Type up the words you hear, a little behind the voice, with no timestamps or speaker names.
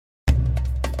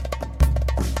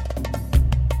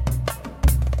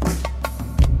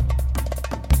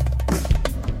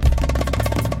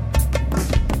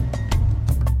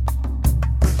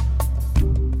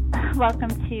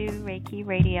welcome to Reiki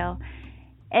Radio.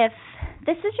 If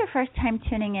this is your first time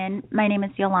tuning in, my name is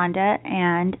Yolanda,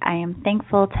 and I am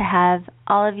thankful to have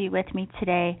all of you with me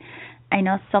today. I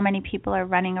know so many people are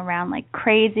running around like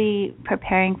crazy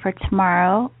preparing for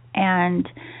tomorrow, and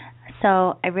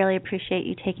so I really appreciate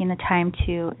you taking the time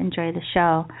to enjoy the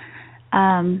show.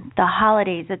 The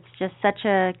holidays, it's just such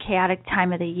a chaotic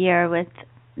time of the year with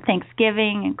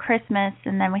Thanksgiving and Christmas,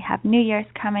 and then we have New Year's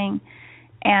coming,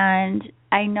 and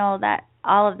I know that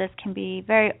all of this can be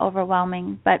very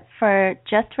overwhelming, but for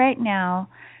just right now,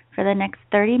 for the next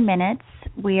 30 minutes,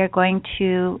 we are going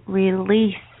to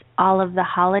release all of the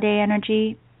holiday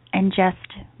energy and just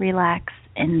relax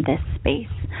in this space.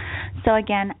 So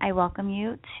again, I welcome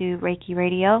you to Reiki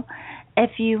Radio.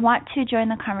 If you want to join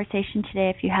the conversation today,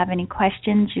 if you have any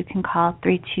questions, you can call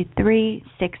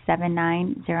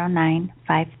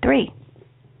 323-679-0953.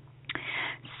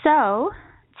 So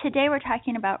today we're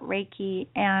talking about Reiki,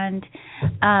 and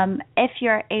if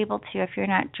you're able to, if you're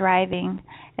not driving,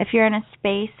 if you're in a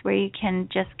space where you can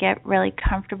just get really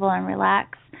comfortable and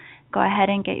relax, go ahead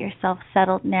and get yourself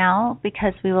settled now,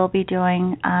 because we will be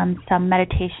doing some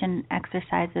meditation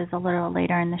exercises a little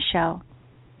later in the show.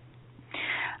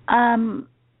 I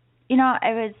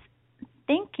was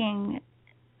thinking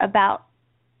about,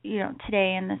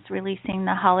 today in this releasing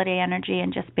the holiday energy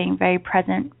and just being very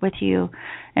present with you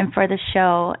and for the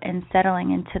show and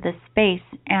settling into this space.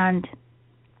 And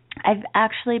I've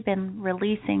actually been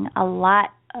releasing a lot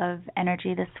of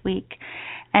energy this week.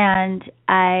 And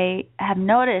I have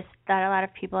noticed that a lot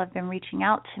of people have been reaching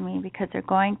out to me because they're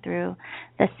going through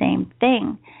the same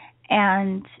thing.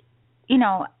 And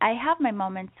I have my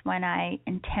moments when I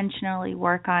intentionally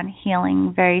work on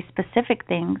healing very specific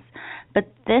things, but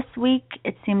this week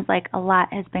it seems like a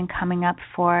lot has been coming up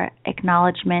for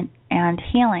acknowledgement and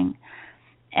healing.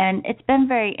 And it's been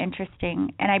very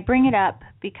interesting, and I bring it up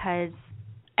because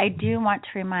I do want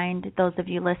to remind those of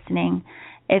you listening,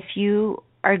 if you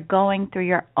are going through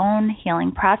your own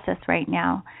healing process right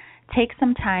now, take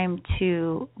some time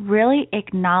to really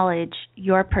acknowledge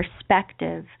your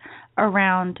perspective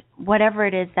around whatever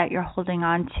it is that you're holding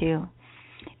on to.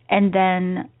 And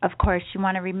then, of course, you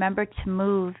want to remember to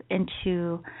move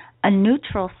into a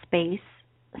neutral space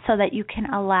so that you can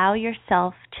allow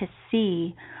yourself to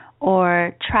see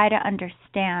or try to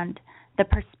understand the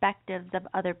perspectives of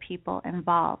other people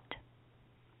involved.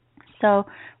 So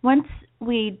once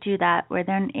we do that, we're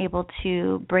then able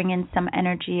to bring in some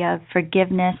energy of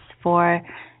forgiveness for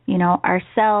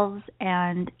ourselves,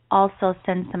 and also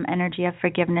send some energy of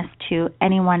forgiveness to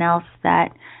anyone else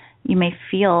that you may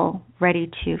feel ready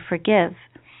to forgive.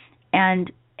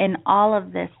 And in all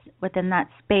of this, within that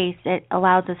space, it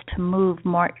allows us to move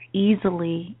more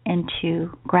easily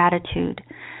into gratitude.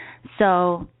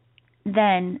 So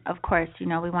then, of course, we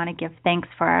want to give thanks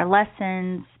for our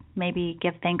lessons, maybe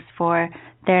give thanks for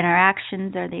the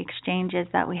interactions or the exchanges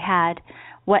that we had.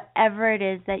 Whatever it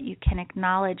is that you can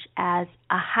acknowledge as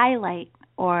a highlight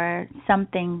or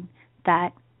something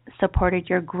that supported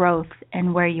your growth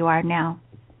and where you are now.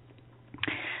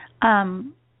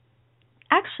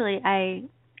 Actually, I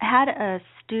had a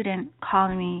student call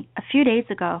me a few days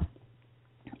ago,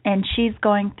 and she's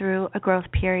going through a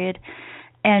growth period,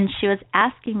 and she was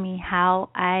asking me how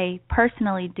I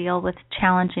personally deal with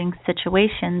challenging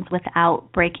situations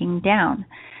without breaking down.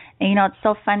 And, it's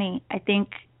so funny. I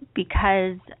think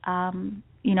because,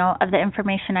 of the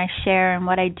information I share and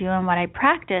what I do and what I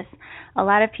practice, a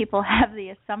lot of people have the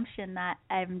assumption that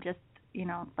I'm just,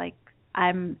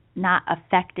 I'm not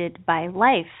affected by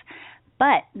life.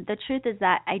 But the truth is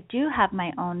that I do have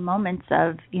my own moments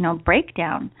of,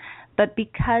 breakdown. But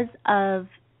because of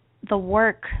the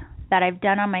work that I've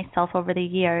done on myself over the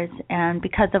years, and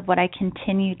because of what I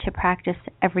continue to practice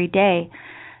every day,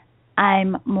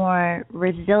 I'm more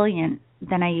resilient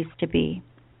than I used to be.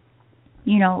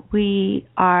 We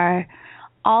are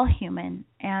all human,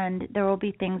 and there will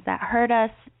be things that hurt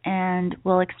us, and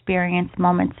we'll experience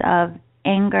moments of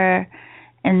anger,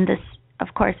 and this,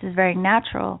 of course, is very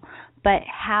natural, but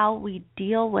how we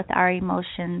deal with our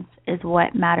emotions is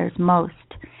what matters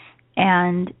most,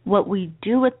 and what we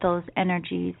do with those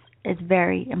energies is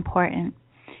very important,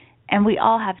 and we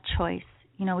all have choice.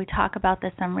 We talk about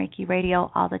this on Reiki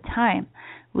Radio all the time.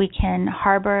 We can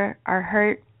harbor our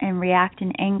hurt and react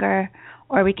in anger,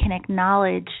 or we can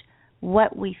acknowledge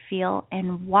what we feel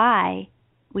and why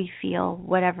we feel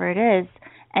whatever it is,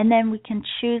 and then we can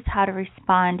choose how to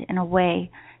respond in a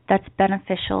way that's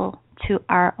beneficial to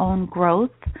our own growth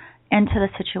and to the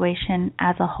situation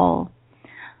as a whole.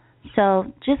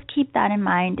 So just keep that in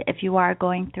mind if you are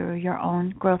going through your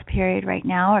own growth period right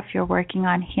now, or if you're working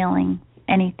on healing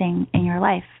anything in your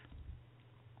life.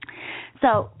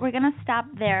 So we're going to stop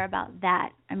there about that.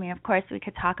 I mean, of course, we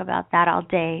could talk about that all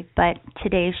day, but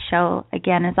today's show,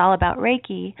 again, is all about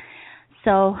Reiki.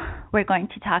 So we're going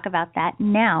to talk about that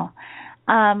now.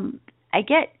 I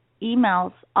get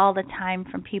emails all the time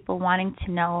from people wanting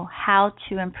to know how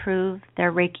to improve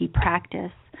their Reiki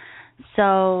practice.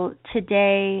 So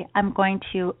today I'm going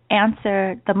to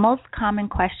answer the most common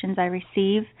questions I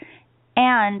receive,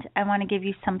 and I want to give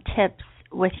you some tips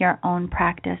with your own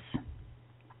practice.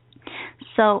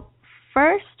 So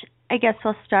first, I guess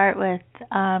we'll start with,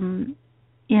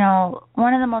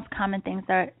 one of the most common things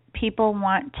that people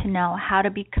want to know how to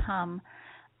become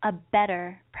a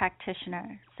better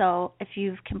practitioner. So if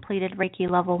you've completed Reiki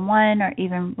level 1 or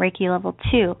even Reiki level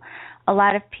 2, a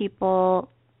lot of people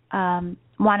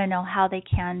want to know how they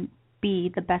can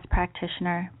be the best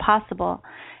practitioner possible.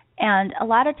 And a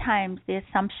lot of times the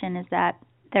assumption is that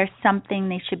there's something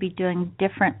they should be doing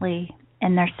differently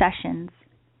in their sessions.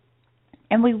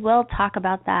 And we will talk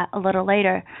about that a little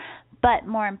later. But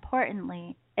more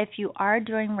importantly, if you are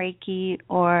doing Reiki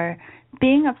or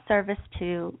being of service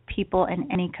to people in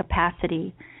any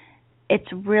capacity, it's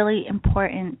really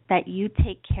important that you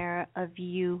take care of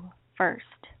you first.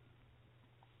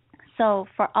 So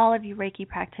for all of you Reiki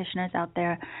practitioners out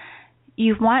there,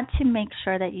 you want to make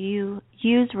sure that you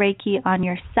use Reiki on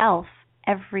yourself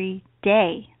every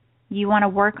day. You want to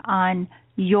work on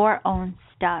your own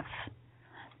stuff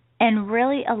and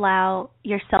really allow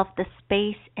yourself the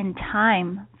space and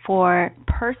time for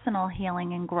personal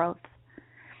healing and growth.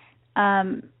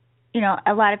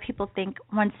 A lot of people think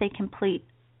once they complete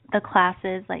the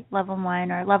classes like level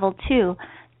 1 or level 2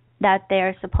 that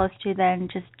they're supposed to then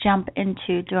just jump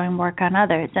into doing work on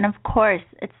others. And of course,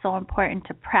 it's so important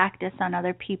to practice on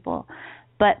other people.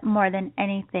 But more than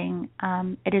anything,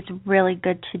 it is really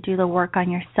good to do the work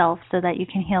on yourself so that you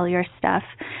can heal your stuff.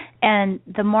 And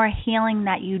the more healing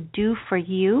that you do for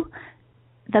you,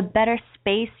 the better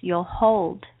space you'll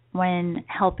hold when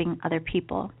helping other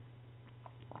people.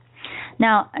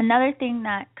 Now, another thing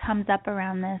that comes up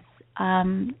around this,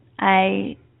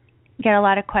 I get a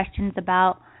lot of questions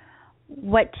about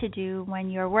what to do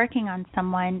when you're working on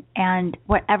someone and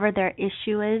whatever their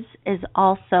issue is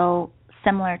also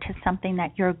similar to something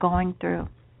that you're going through.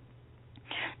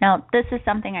 Now, this is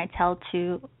something I tell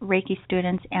to Reiki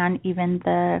students and even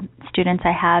the students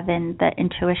I have in the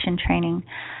intuition training.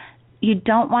 You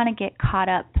don't want to get caught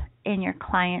up in your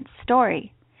client's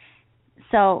story.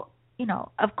 So,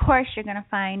 of course you're going to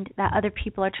find that other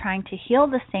people are trying to heal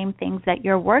the same things that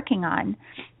you're working on.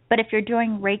 But if you're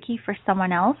doing Reiki for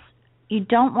someone else, you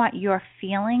don't want your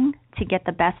feeling to get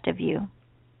the best of you.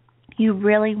 You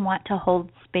really want to hold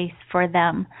space for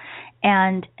them.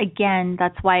 And again,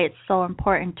 that's why it's so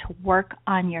important to work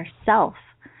on yourself.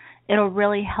 It'll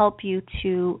really help you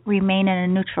to remain in a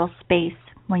neutral space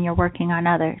when you're working on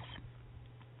others.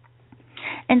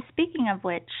 And speaking of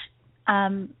which,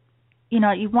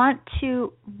 you want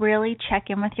to really check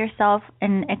in with yourself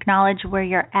and acknowledge where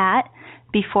you're at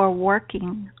before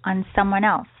working on someone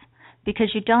else, because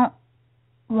you don't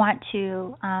want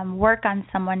to work on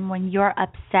someone when you're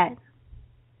upset.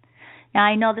 Now,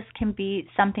 I know this can be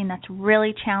something that's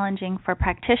really challenging for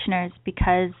practitioners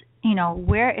because,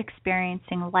 we're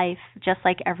experiencing life just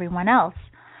like everyone else.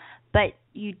 But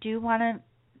you do want to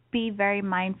be very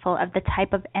mindful of the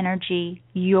type of energy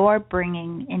you're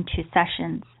bringing into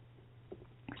sessions.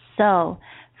 So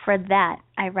for that,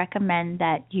 I recommend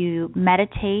that you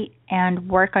meditate and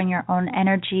work on your own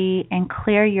energy and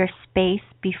clear your space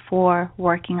before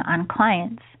working on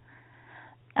clients.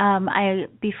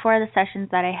 Before the sessions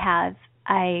that I have,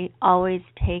 I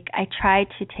try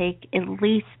to take at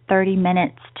least 30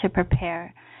 minutes to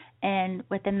prepare. And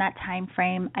within that time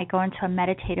frame, I go into a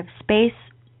meditative space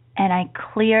and I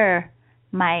clear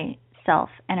myself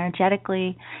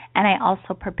energetically, and I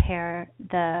also prepare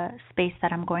the space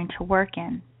that I'm going to work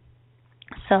in.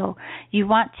 So you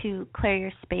want to clear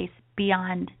your space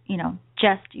beyond,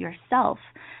 just yourself.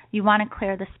 You want to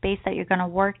clear the space that you're going to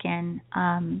work in,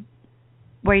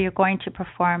 where you're going to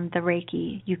perform the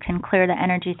Reiki. You can clear the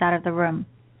energies out of the room.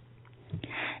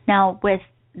 Now, with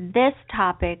this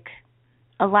topic,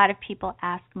 a lot of people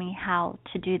ask me how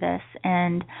to do this,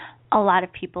 and a lot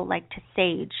of people like to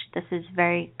sage. This is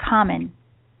very common.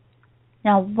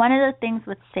 Now, one of the things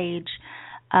with sage,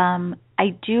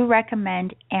 I do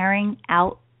recommend airing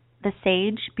out the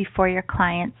sage before your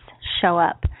clients show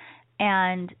up.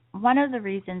 And one of the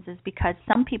reasons is because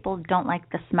some people don't like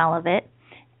the smell of it.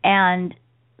 And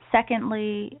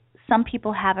secondly, some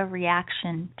people have a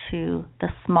reaction to the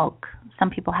smoke. Some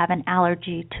people have an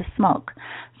allergy to smoke.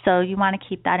 So you want to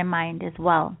keep that in mind as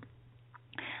well.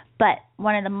 But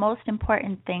one of the most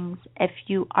important things, if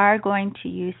you are going to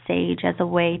use sage as a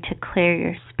way to clear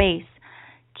your space,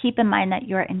 keep in mind that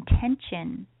your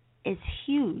intention is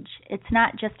huge. It's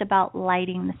not just about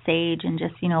lighting the sage and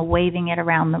just, waving it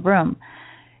around the room.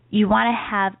 You want to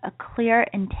have a clear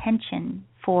intention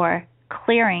for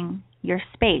clearing your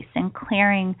space and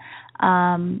clearing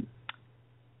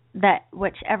that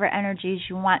whichever energies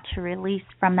you want to release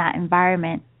from that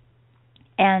environment.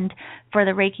 And for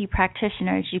the Reiki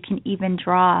practitioners, you can even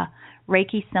draw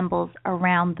Reiki symbols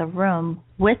around the room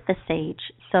with the sage.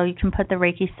 So you can put the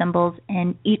Reiki symbols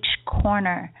in each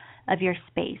corner of your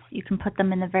space. You can put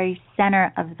them in the very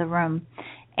center of the room.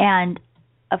 And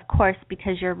of course,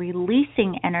 because you're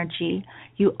releasing energy,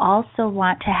 you also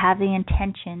want to have the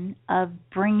intention of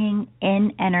bringing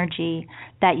in energy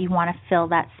that you want to fill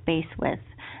that space with,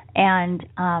 and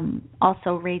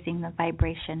also raising the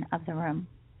vibration of the room.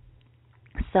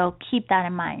 So keep that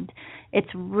in mind.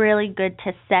 It's really good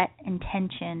to set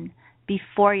intention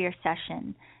before your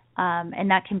session, and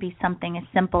that can be something as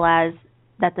simple as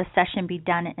that the session be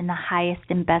done in the highest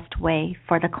and best way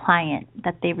for the client,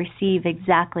 that they receive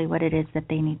exactly what it is that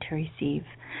they need to receive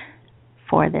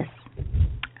for this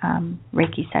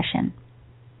Reiki session.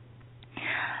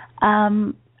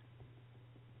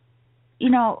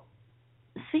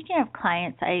 Speaking of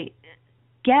clients, I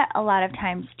get a lot of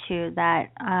times too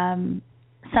that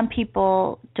some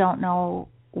people don't know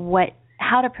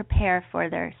how to prepare for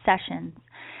their sessions.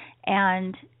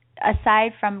 And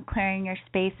aside from clearing your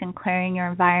space and clearing your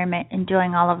environment and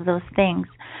doing all of those things,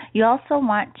 you also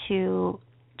want to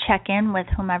check in with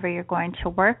whomever you're going to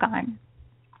work on.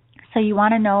 So you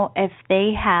want to know if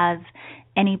they have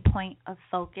any point of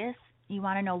focus. You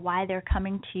want to know why they're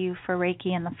coming to you for Reiki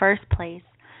in the first place.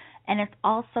 And it's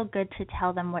also good to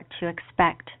tell them what to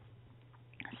expect.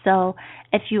 So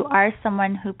if you are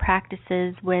someone who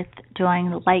practices with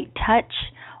doing light touch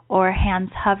or hands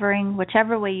hovering,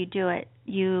 whichever way you do it,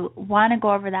 you want to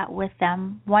go over that with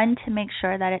them. One, to make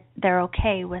sure that they're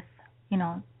okay with,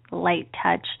 light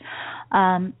touch,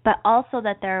 but also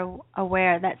that they're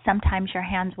aware that sometimes your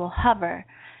hands will hover.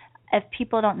 If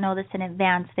people don't know this in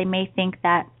advance, they may think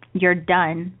that you're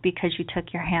done because you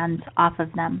took your hands off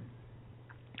of them.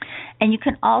 And you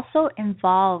can also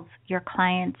involve your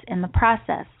clients in the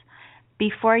process.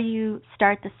 Before you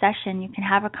start the session, you can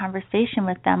have a conversation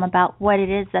with them about what it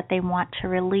is that they want to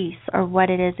release, or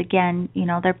what it is, again,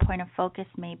 their point of focus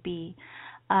may be.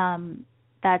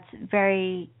 That's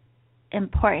very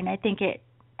important. I think it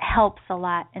helps a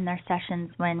lot in their sessions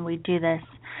when we do this.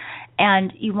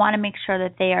 And you want to make sure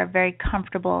that they are very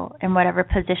comfortable in whatever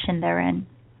position they're in.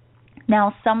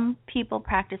 Now, some people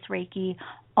practice Reiki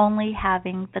only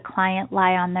having the client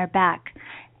lie on their back,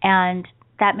 and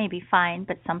that may be fine,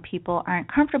 but some people aren't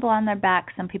comfortable on their back.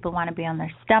 Some people want to be on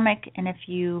their stomach, and if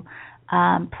you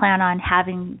plan on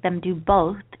having them do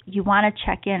both, you want to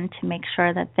check in to make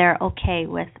sure that they're okay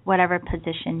with whatever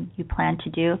position you plan to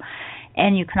do.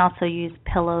 And you can also use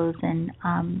pillows and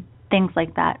things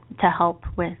like that to help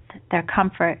with their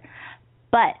comfort.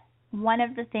 But one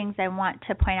of the things I want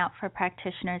to point out for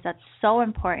practitioners that's so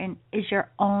important is your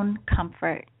own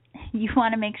comfort. You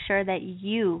want to make sure that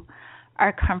you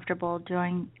are comfortable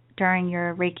during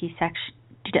your Reiki section.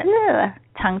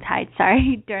 Tongue-tied,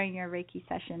 sorry, during your Reiki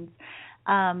sessions.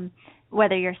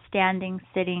 Whether you're standing,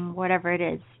 sitting, whatever it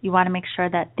is, you want to make sure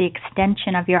that the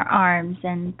extension of your arms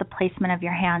and the placement of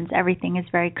your hands, everything is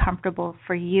very comfortable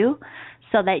for you,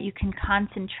 so that you can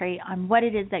concentrate on what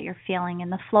it is that you're feeling and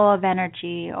the flow of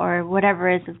energy or whatever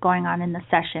is going on in the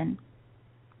session.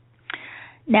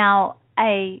 Now,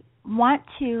 I want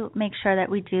to make sure that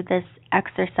we do this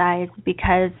exercise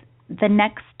because the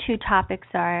next two topics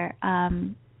are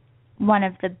one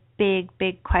of the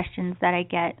big questions that I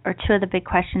get, or two of the big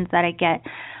questions that I get.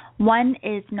 One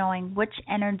is knowing which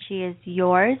energy is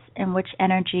yours and which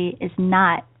energy is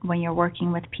not when you're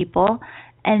working with people,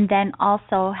 and then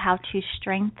also how to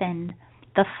strengthen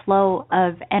the flow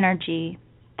of energy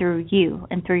through you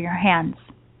and through your hands.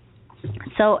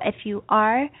 So if you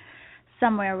are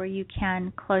somewhere where you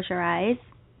can close your eyes,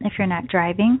 if you're not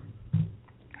driving,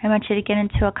 I want you to get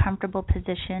into a comfortable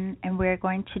position, and we're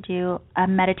going to do a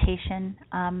meditation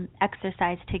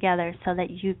exercise together so that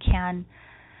you can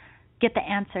get the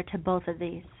answer to both of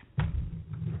these.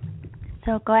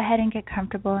 So go ahead and get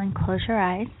comfortable and close your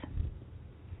eyes.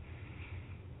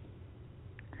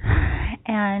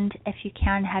 And if you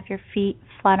can, have your feet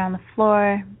flat on the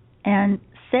floor and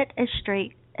sit as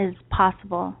straight as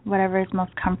possible, whatever is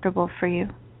most comfortable for you.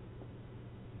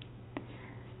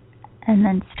 And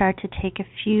then start to take a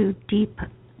few deep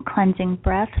cleansing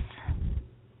breaths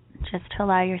just to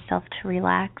allow yourself to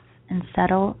relax and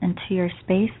settle into your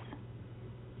space.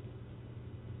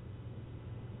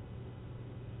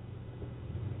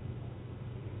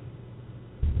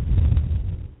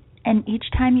 And each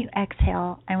time you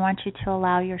exhale, I want you to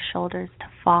allow your shoulders to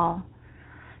fall.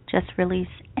 Just release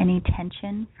any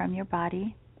tension from your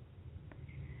body.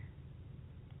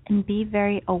 And be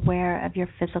very aware of your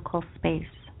physical space.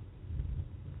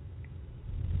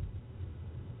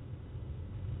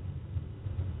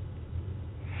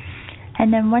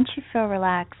 And then once you feel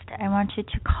relaxed, I want you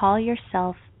to call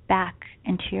yourself back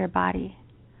into your body.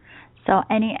 So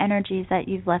any energies that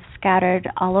you've left scattered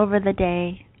all over the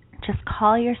day, just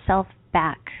call yourself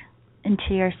back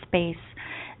into your space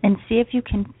and see if you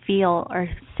can feel or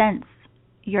sense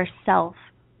yourself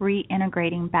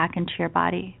reintegrating back into your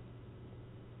body.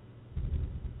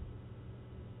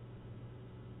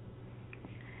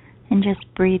 And just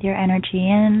breathe your energy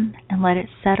in and let it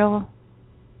settle.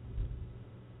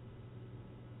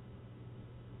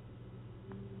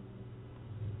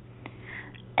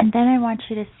 And then I want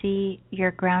you to see your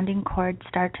grounding cord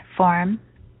start to form.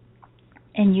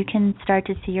 And you can start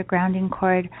to see your grounding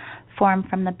cord form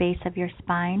from the base of your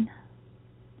spine.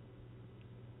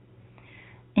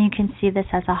 And you can see this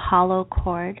as a hollow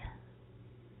cord.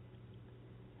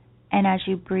 And as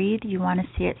you breathe, you want to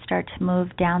see it start to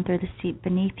move down through the seat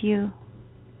beneath you,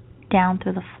 down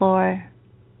through the floor.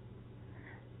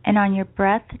 And on your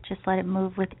breath, just let it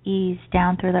move with ease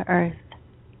down through the earth.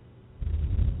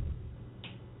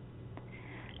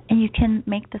 And you can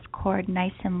make this cord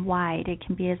nice and wide. It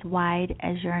can be as wide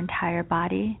as your entire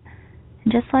body.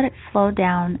 And just let it flow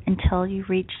down until you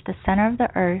reach the center of the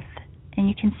earth, and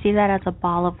you can see that as a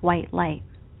ball of white light.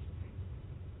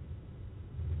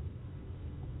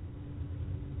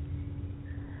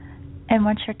 And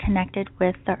once you're connected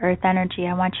with the earth energy,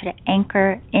 I want you to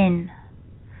anchor in.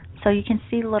 So you can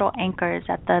see little anchors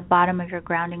at the bottom of your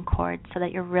grounding cord so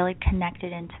that you're really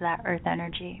connected into that earth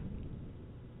energy.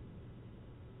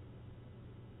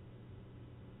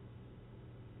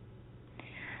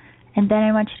 And then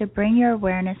I want you to bring your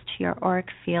awareness to your auric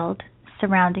field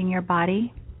surrounding your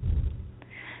body.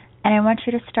 And I want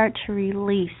you to start to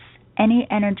release any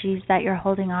energies that you're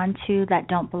holding on to that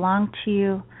don't belong to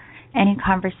you, any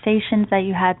conversations that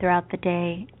you had throughout the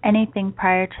day, anything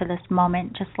prior to this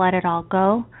moment, just let it all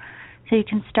go. So you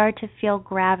can start to feel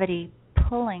gravity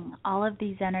pulling all of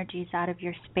these energies out of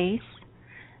your space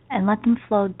and let them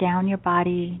flow down your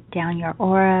body, down your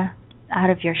aura, out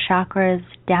of your chakras,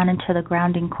 down into the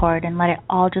grounding cord, and let it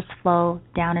all just flow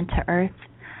down into earth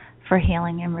for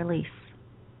healing and release.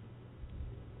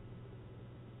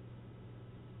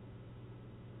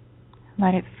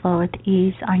 Let it flow with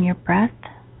ease on your breath.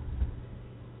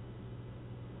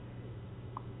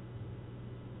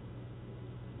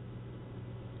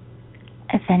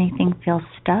 If anything feels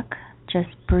stuck, just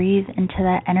breathe into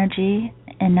that energy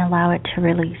and allow it to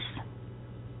release.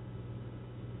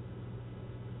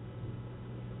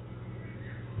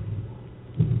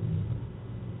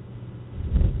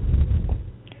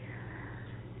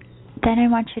 Then I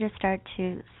want you to start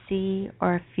to see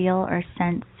or feel or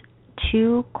sense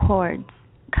two cords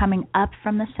coming up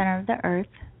from the center of the earth,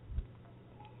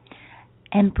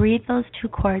 and breathe those two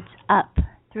cords up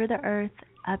through the earth,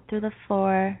 up through the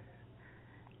floor,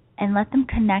 and let them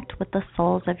connect with the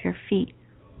soles of your feet.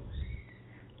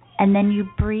 And then you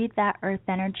breathe that earth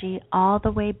energy all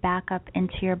the way back up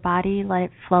into your body. Let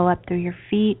it flow up through your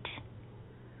feet.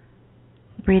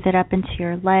 Breathe it up into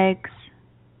your legs,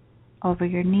 over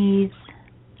your knees,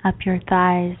 up your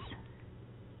thighs.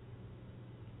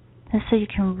 Just so you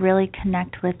can really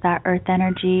connect with that earth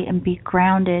energy and be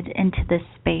grounded into this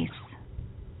space.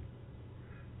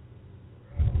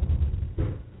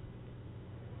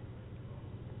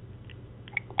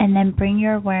 And then bring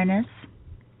your awareness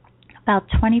about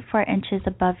 24 inches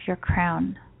above your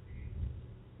crown.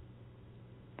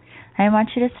 I want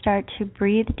you to start to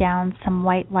breathe down some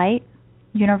white light,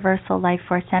 universal life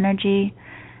force energy.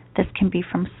 This can be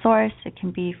from source, it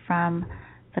can be from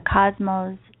the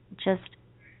cosmos. Just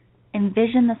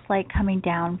envision this light coming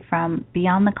down from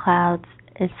beyond the clouds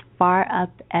as far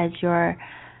up as your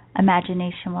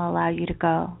imagination will allow you to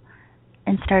go.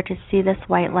 And start to see this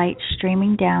white light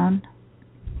streaming down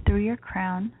through your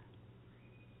crown.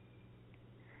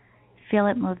 Feel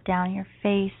it move down your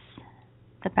face,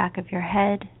 the back of your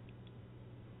head.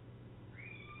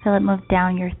 Feel it move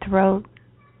down your throat,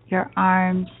 your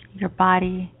arms, your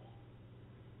body.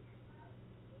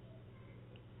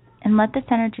 And let this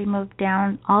energy move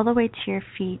down all the way to your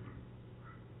feet.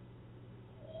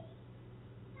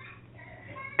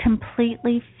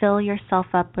 Completely fill yourself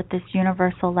up with this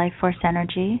universal life force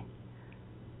energy.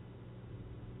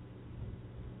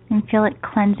 And feel it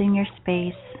cleansing your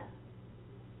space.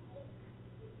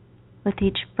 With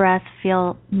each breath,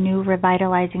 feel new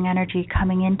revitalizing energy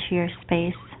coming into your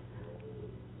space.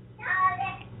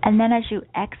 And then as you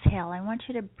exhale, I want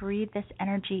you to breathe this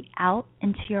energy out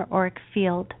into your auric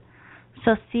field.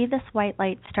 So see this white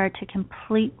light start to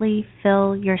completely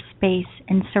fill your space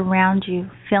and surround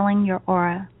you, filling your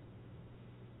aura.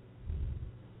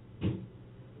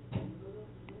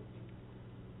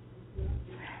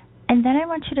 And then I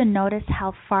want you to notice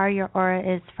how far your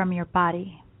aura is from your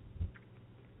body.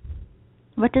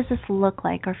 What does this look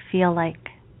like or feel like?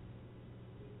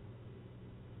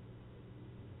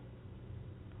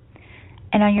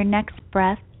 And on your next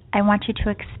breath, I want you to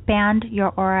expand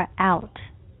your aura out.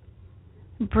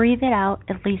 Breathe it out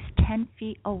at least 10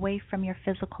 feet away from your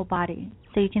physical body.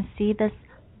 So you can see this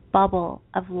bubble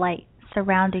of light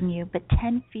surrounding you, but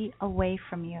 10 feet away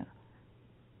from you.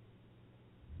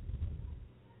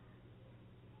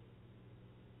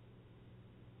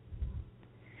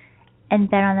 And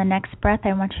then on the next breath,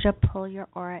 I want you to pull your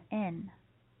aura in.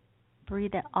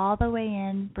 Breathe it all the way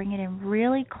in. Bring it in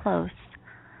really close,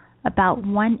 about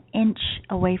 1 inch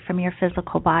away from your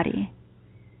physical body.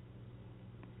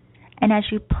 And as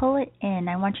you pull it in,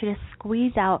 I want you to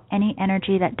squeeze out any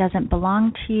energy that doesn't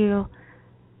belong to you.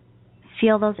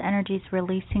 Feel those energies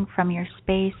releasing from your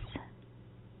space.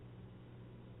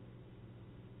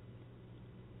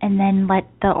 And then let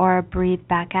the aura breathe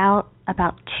back out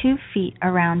about 2 feet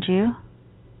around you.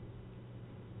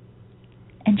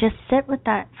 And just sit with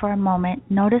that for a moment.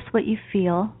 Notice what you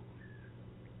feel.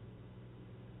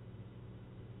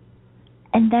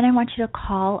 And then I want you to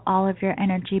call all of your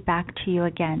energy back to you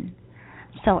again.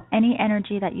 So any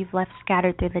energy that you've left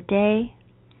scattered through the day,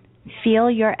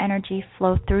 feel your energy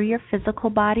flow through your physical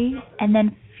body, and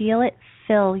then feel it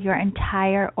fill your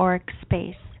entire auric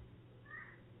space.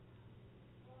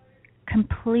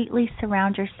 Completely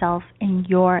surround yourself in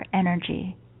your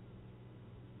energy.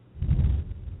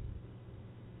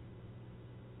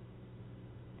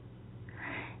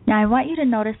 Now I want you to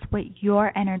notice what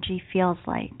your energy feels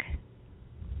like.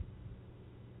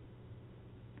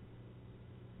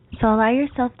 So allow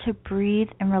yourself to breathe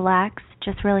and relax,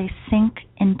 just really sink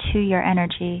into your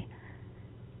energy.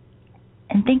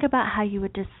 And think about how you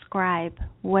would describe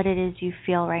what it is you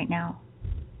feel right now.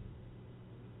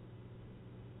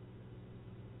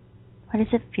 What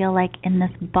does it feel like in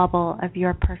this bubble of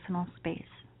your personal space?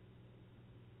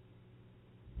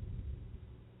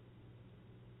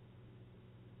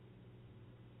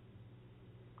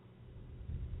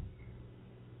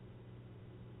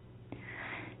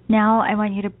 Now I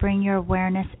want you to bring your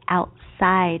awareness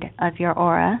outside of your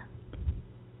aura.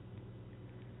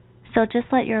 So just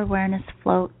let your awareness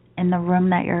float in the room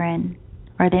that you're in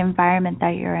or the environment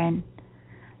that you're in.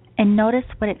 And notice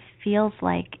what it feels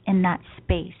like in that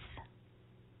space.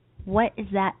 What is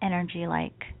that energy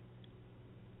like?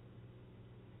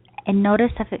 And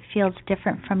notice if it feels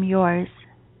different from yours,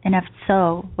 and if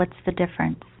so, what's the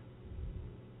difference?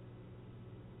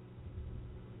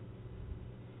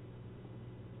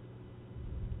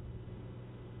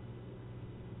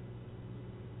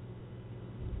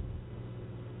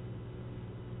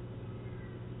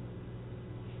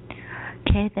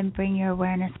 Okay, then bring your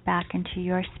awareness back into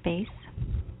your space.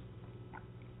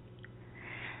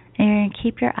 And you're going to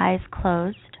keep your eyes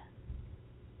closed.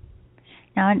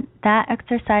 Now, that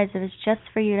exercise is just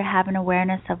for you to have an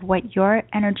awareness of what your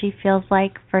energy feels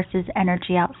like versus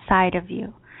energy outside of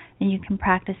you. And you can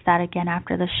practice that again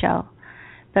after the show.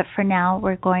 But for now,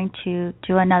 we're going to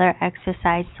do another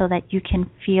exercise so that you can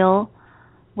feel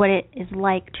what it is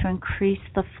like to increase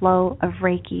the flow of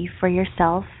Reiki for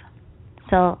yourself.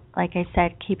 So, like I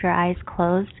said, keep your eyes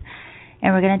closed.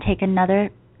 And we're going to take another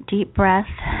deep breath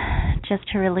just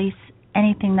to release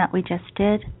anything that we just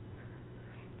did.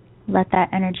 Let that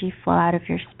energy flow out of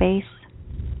your space.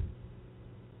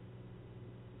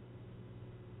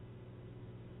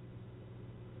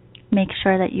 Make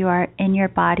sure that you are in your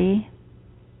body.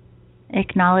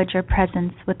 Acknowledge your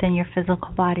presence within your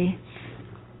physical body.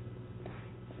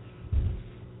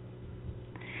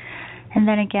 And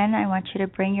then again, I want you to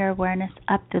bring your awareness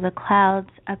up through the clouds,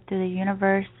 up through the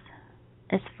universe,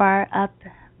 as far up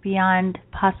beyond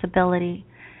possibility,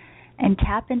 and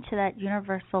tap into that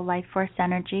universal life force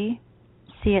energy.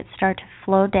 See it start to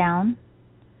flow down.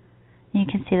 You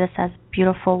can see this as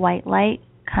beautiful white light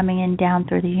coming in down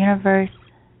through the universe,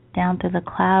 down through the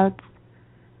clouds,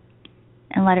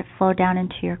 and let it flow down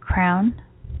into your crown.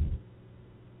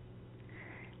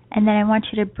 And then I want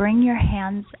you to bring your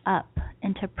hands up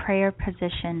into prayer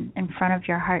position in front of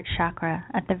your heart chakra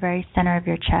at the very center of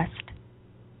your chest.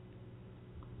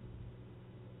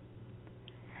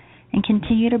 And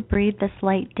continue to breathe this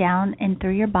light down in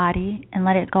through your body and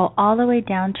let it go all the way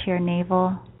down to your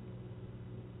navel,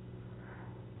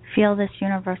 Feel this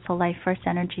universal life force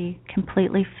energy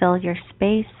completely fill your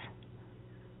space.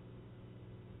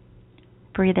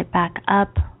 Breathe it back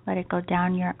up. Let it go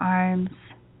down your arms,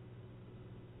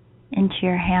 into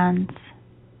your hands.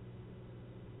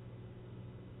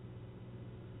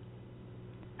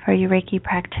 For you Reiki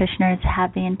practitioners,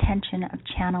 have the intention of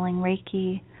channeling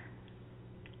Reiki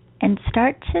and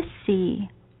start to see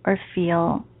or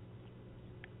feel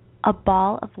a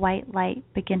ball of white light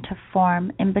begin to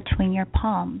form in between your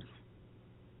palms.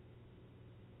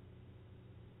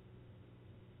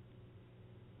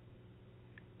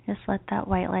 Just let that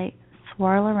white light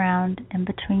swirl around in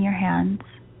between your hands.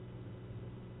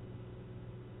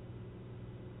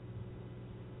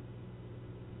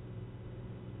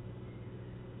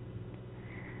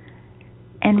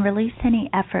 And release any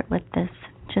effort with this.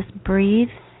 Just breathe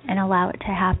and allow it to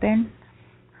happen.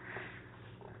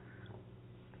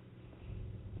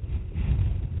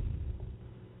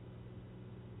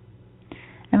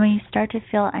 And when you start to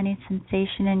feel any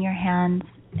sensation in your hands,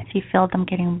 if you feel them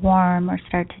getting warm or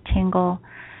start to tingle,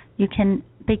 you can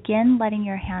begin letting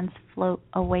your hands float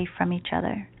away from each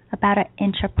other, about an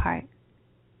inch apart.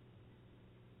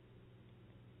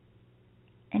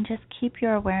 And just keep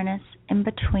your awareness in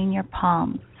between your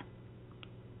palms.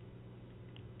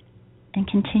 And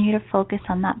continue to focus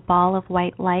on that ball of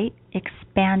white light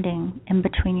expanding in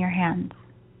between your hands.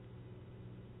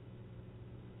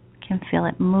 You can feel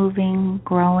it moving,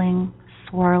 growing,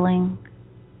 swirling.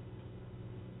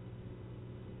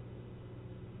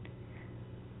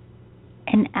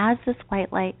 And as this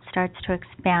white light starts to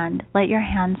expand, let your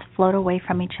hands float away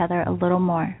from each other a little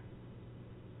more.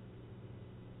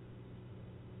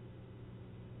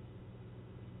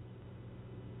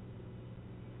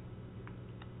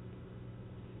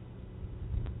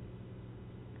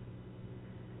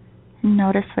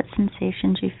 Notice what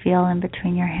sensations you feel in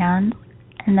between your hands.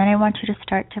 And then I want you to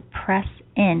start to press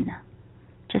in.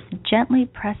 Just gently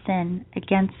press in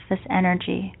against this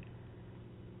energy.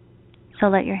 So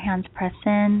let your hands press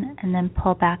in and then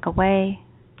pull back away.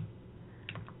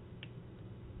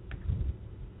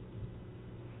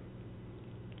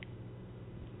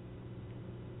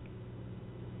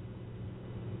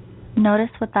 Notice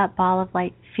what that ball of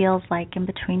light feels like in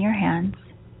between your hands.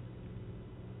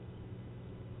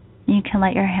 You can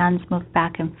let your hands move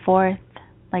back and forth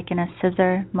like in a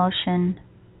scissor motion.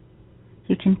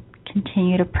 You can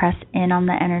continue to press in on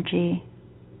the energy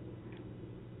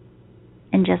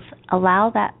and just allow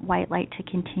that white light to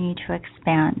continue to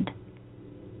expand.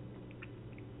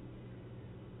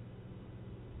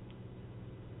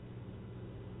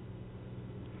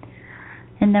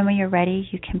 And then when you're ready,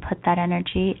 you can put that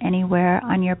energy anywhere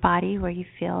on your body where you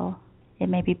feel it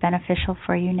may be beneficial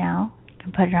for you now. You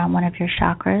can put it on one of your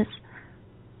chakras.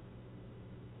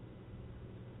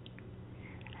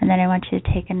 And then I want you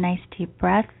to take a nice deep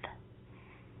breath.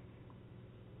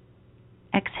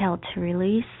 Exhale to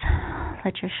release.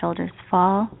 Let your shoulders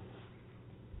fall.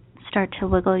 Start to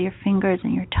wiggle your fingers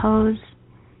and your toes.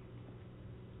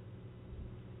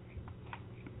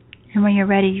 And when you're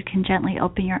ready, you can gently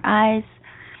open your eyes.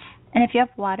 And if you have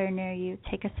water near you,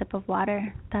 take a sip of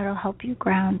water. That'll help you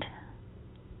ground.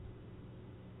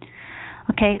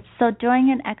 Okay, so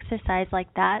doing an exercise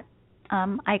like that,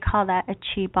 I call that a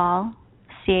chi ball.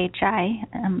 CHI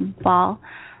ball.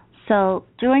 So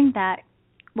doing that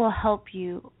will help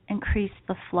you increase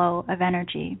the flow of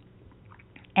energy.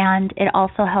 And it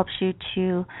also helps you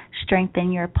to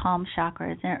strengthen your palm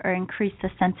chakras or increase the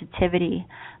sensitivity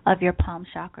of your palm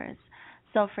chakras.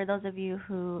 So for those of you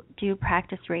who do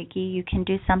practice Reiki, you can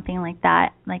do something like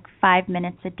that, like 5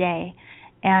 minutes a day.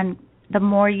 And the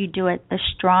more you do it, the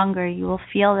stronger you will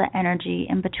feel the energy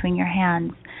in between your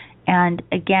hands. And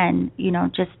again,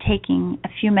 just taking a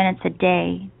few minutes a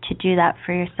day to do that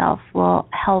for yourself will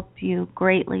help you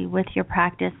greatly with your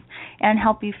practice and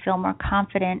help you feel more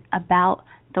confident about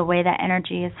the way that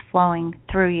energy is flowing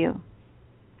through you.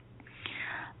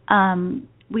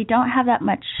 We don't have that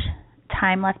much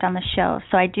time left on the show,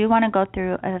 so I do want to go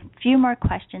through a few more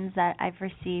questions that I've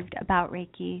received about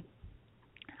Reiki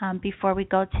before we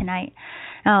go tonight.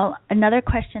 Now, another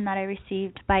question that I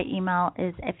received by email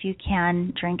is if you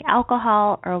can drink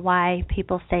alcohol or why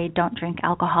people say don't drink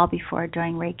alcohol before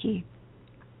doing Reiki.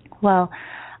 Well,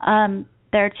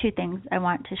 there are two things I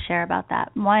want to share about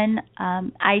that. One,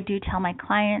 I do tell my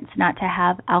clients not to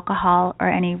have alcohol or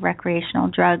any recreational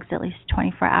drugs at least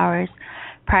 24 hours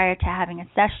prior to having a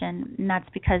session, and that's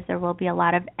because there will be a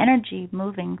lot of energy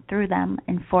moving through them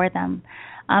and for them.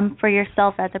 For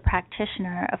yourself as a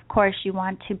practitioner, of course, you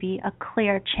want to be a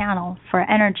clear channel for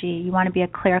energy. You want to be a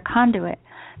clear conduit.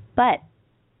 But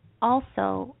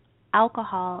also,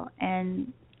 alcohol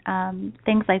and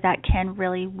things like that can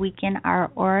really weaken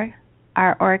our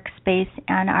auric space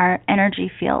and our energy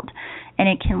field, and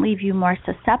it can leave you more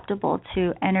susceptible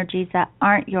to energies that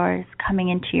aren't yours coming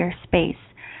into your space.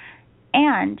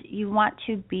 And you want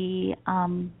to be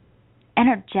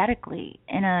energetically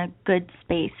in a good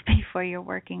space before you're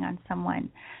working on someone.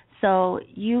 So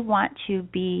you want to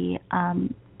be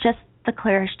just the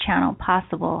clearest channel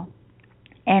possible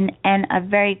and a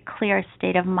very clear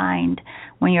state of mind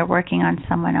when you're working on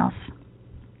someone else.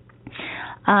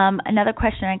 Another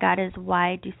question I got is,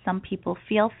 why do some people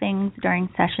feel things during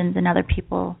sessions and other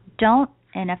people don't?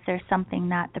 And if there's something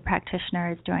that the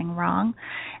practitioner is doing wrong?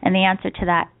 And the answer to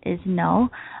that is no.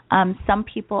 Some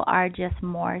people are just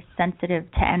more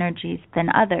sensitive to energies than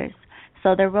others.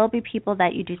 So there will be people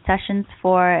that you do sessions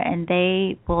for, and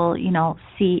they will,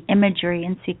 see imagery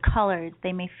and see colors.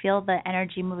 They may feel the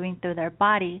energy moving through their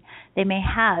body. They may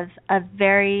have a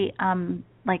very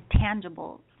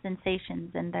tangible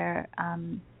sensations in their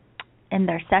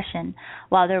session,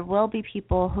 while there will be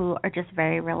people who are just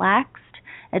very relaxed.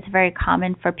 It's very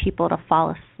common for people to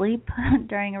fall asleep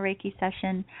during a Reiki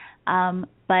session,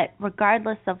 but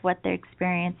regardless of what their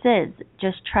experience is,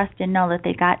 just trust and know that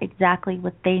they got exactly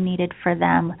what they needed for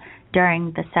them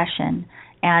during the session.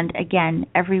 And again,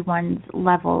 everyone's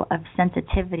level of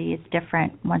sensitivity is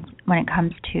different when it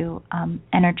comes to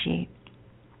energy.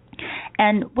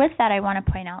 And with that, I want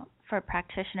to point out for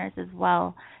practitioners as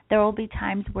well, there will be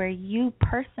times where you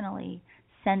personally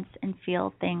sense and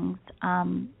feel things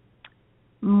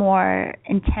more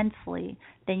intensely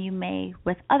than you may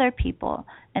with other people,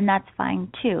 and that's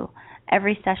fine too.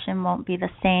 Every session won't be the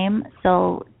same,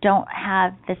 so don't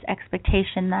have this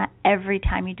expectation that every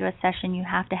time you do a session you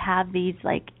have to have these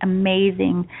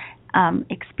amazing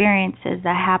experiences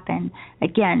that happen.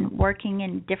 Again,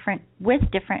 working with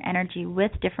different energy,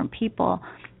 with different people,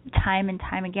 time and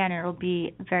time again, it'll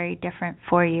be very different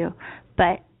for you.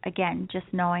 But again, just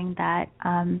knowing that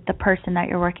the person that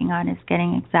you're working on is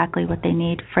getting exactly what they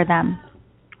need for them,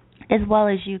 as well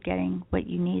as you getting what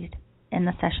you need in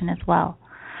the session as well.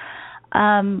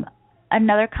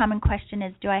 Another common question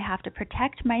is, do I have to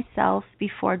protect myself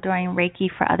before doing Reiki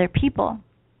for other people?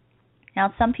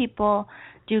 Now, some people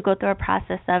do go through a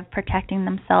process of protecting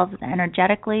themselves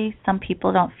energetically. Some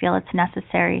people don't feel it's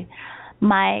necessary.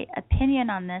 My opinion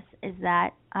on this is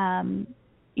that,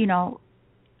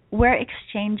 we're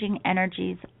exchanging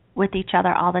energies with each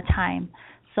other all the time.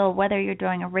 So whether you're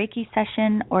doing a Reiki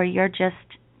session or you're just,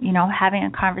 having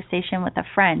a conversation with a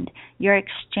friend, you're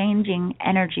exchanging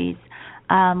energies.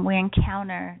 We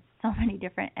encounter so many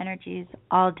different energies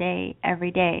all day,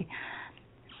 every day.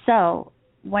 So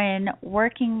when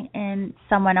working in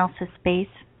someone else's space,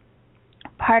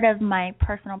 part of my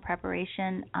personal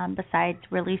preparation, besides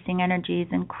releasing energies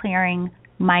and clearing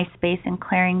my space and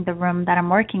clearing the room that I'm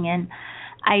working in,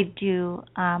 I do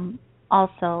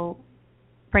also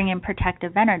bring in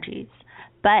protective energies.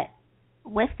 But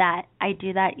with that, I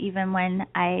do that even when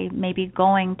I may be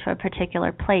going to a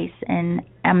particular place and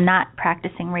am not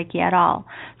practicing Reiki at all.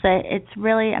 So it's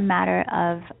really a matter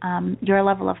of your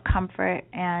level of comfort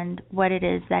and what it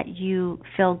is that you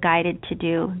feel guided to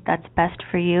do that's best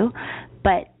for you.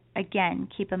 But again,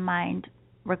 keep in mind,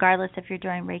 regardless if you're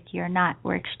doing Reiki or not,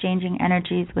 we're exchanging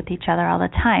energies with each other all the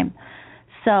time.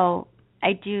 So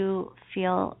I do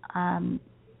feel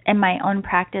in my own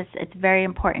practice, it's very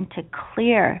important to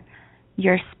clear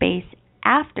your space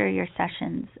after your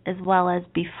sessions as well as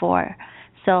before.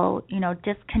 So,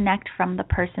 disconnect from the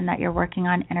person that you're working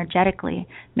on energetically.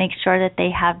 Make sure that they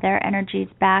have their energies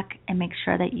back and make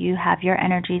sure that you have your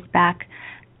energies back.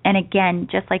 And again,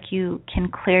 just like you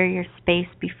can clear your space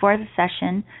before the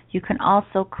session, you can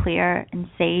also clear and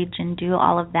sage and do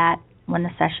all of that when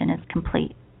the session is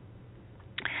complete.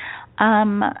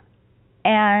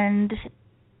 And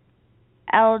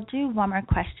I'll do one more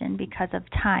question because of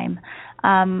time.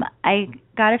 I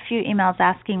got a few emails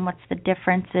asking what's the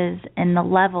differences in the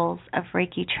levels of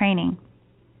Reiki training.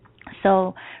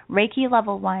 So Reiki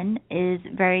level 1 is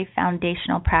very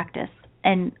foundational practice.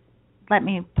 And let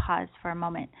me pause for a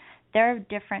moment. There are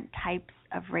different types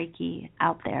of Reiki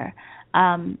out there.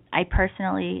 I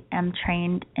personally am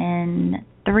trained in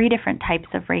 3 different types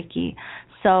of Reiki.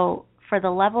 So for the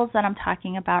levels that I'm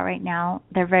talking about right now,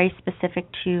 they're very specific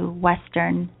to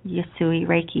Western Usui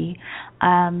Reiki.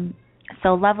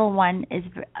 So level 1 is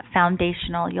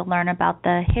foundational. You'll learn about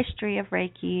the history of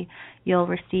Reiki. You'll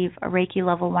receive a Reiki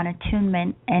level 1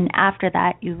 attunement, and after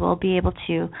that, you will be able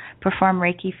to perform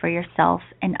Reiki for yourself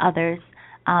and others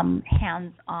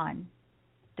hands-on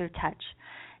through touch.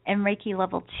 In Reiki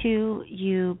level 2,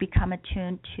 you become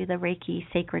attuned to the Reiki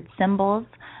sacred symbols.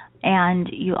 And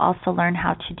you also learn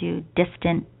how to do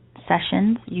distant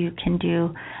sessions. You can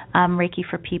do Reiki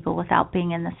for people without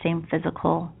being in the same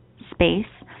physical space.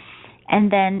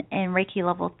 And then in Reiki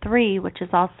level 3, which is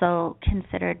also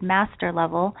considered master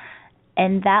level,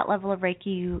 in that level of Reiki,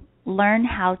 you learn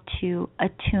how to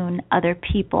attune other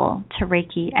people to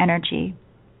Reiki energy.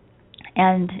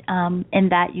 And in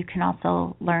that, you can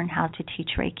also learn how to teach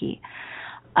Reiki.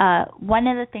 One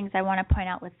of the things I want to point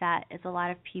out with that is a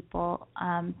lot of people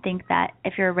think that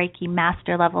if you're a Reiki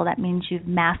master level, that means you've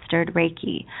mastered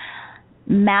Reiki.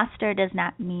 Master does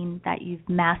not mean that you've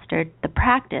mastered the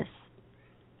practice.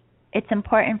 It's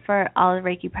important for all the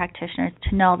Reiki practitioners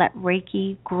to know that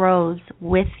Reiki grows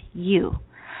with you.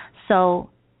 So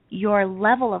your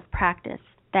level of practice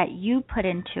that you put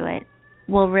into it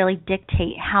will really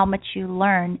dictate how much you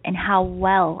learn and how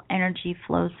well energy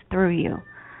flows through you.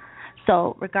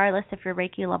 So regardless if you're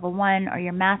Reiki level 1 or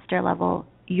your master level,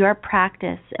 your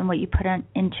practice and what you put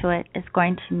into it is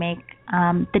going to make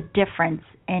the difference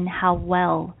in how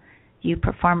well you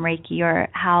perform Reiki, or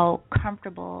how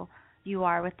comfortable you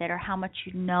are with it, or how much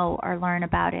you know or learn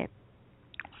about it.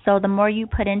 So the more you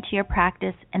put into your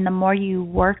practice and the more you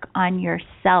work on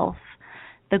yourself,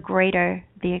 the greater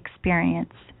the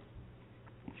experience.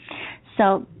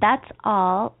 So that's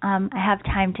all I have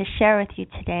time to share with you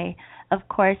today. Of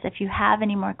course, if you have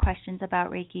any more questions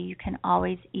about Reiki, you can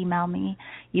always email me.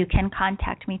 You can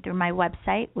contact me through my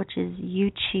website, which is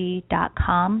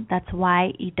yuchi.com. That's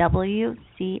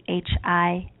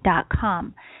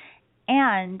YEWCHI.com.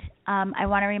 And I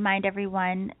want to remind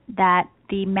everyone that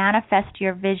the Manifest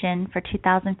Your Vision for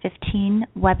 2015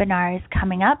 webinar is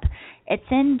coming up. It's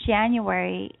in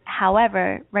January.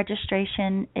 However,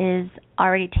 registration is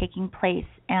already taking place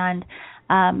and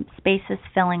space is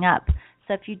filling up.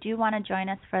 So if you do want to join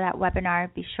us for that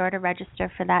webinar, be sure to register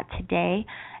for that today.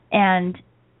 And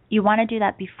you want to do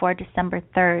that before December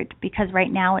 3rd, because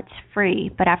right now it's free,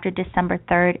 but after December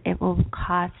 3rd it will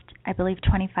cost, I believe,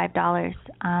 $25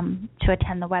 to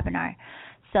attend the webinar.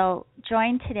 So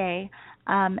join today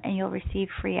and you'll receive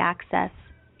free access,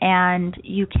 and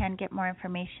you can get more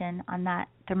information on that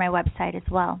through my website as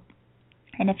well.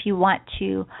 And if you want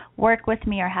to work with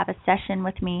me or have a session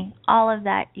with me, all of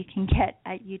that you can get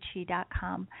at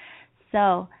yuchi.com.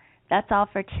 So that's all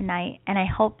for tonight, and I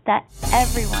hope that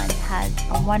everyone has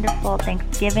a wonderful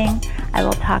Thanksgiving. I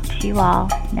will talk to you all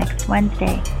next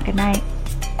Wednesday. Good night.